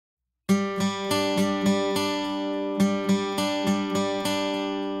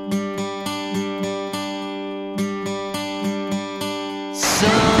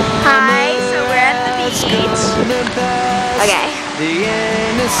past. Okay. The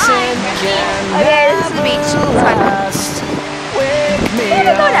innocent can Okay, this is the beach. It's fun. last. Wake me I'm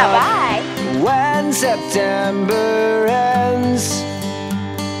gonna go now. up Bye. when September ends.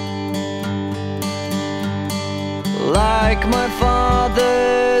 Like my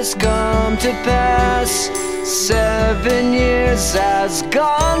father's come to pass, 7 years has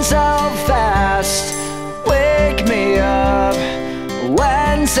gone so fast. Wake me up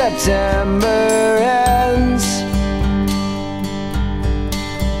when September ends.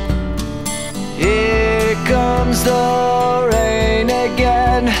 Here comes the rain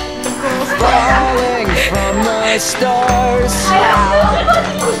again, falling from the stars,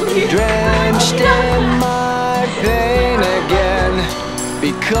 drenched in my pain again,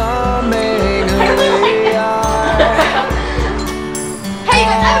 becoming who we are.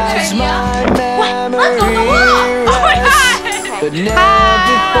 As my memory rests, but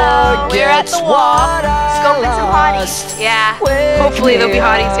never forgets what I Scoping some lost. hotties. Yeah. Hopefully there'll be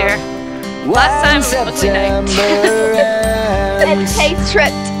hotties here. Last time it was September And ends. Tate's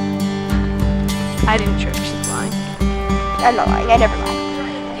tripped. I didn't trip, she's lying. I'm not lying. I never lied.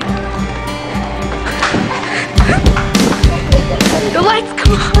 The lights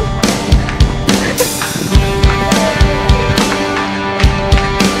come on.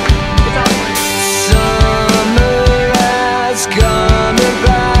 Summer has come and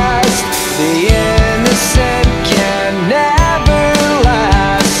passed. The innocent can never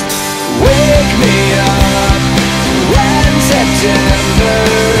last. Wake me up when September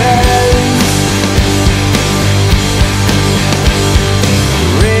ends.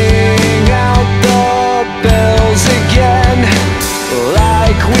 Ring out the bells again,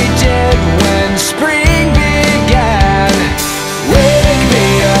 like we did when spring began. Wake me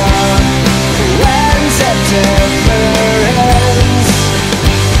up when September ends.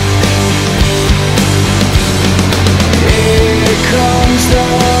 Here comes the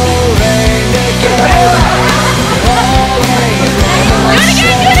rain again, falling from the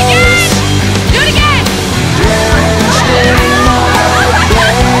stars, drenched in my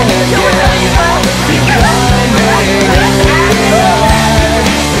brain again, becoming who we are.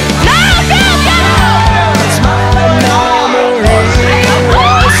 As my memory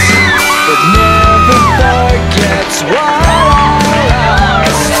rests, but never forgets what I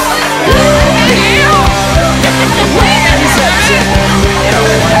lost. Wake me up when September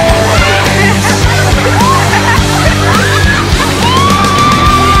ends.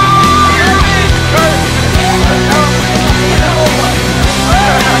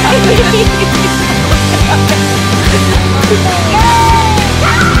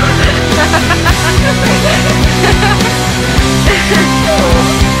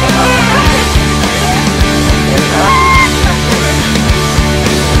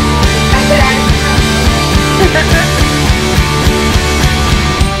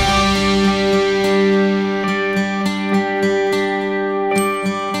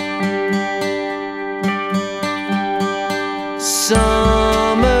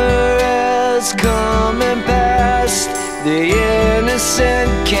 Summer has come and passed. The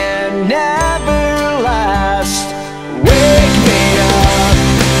innocent can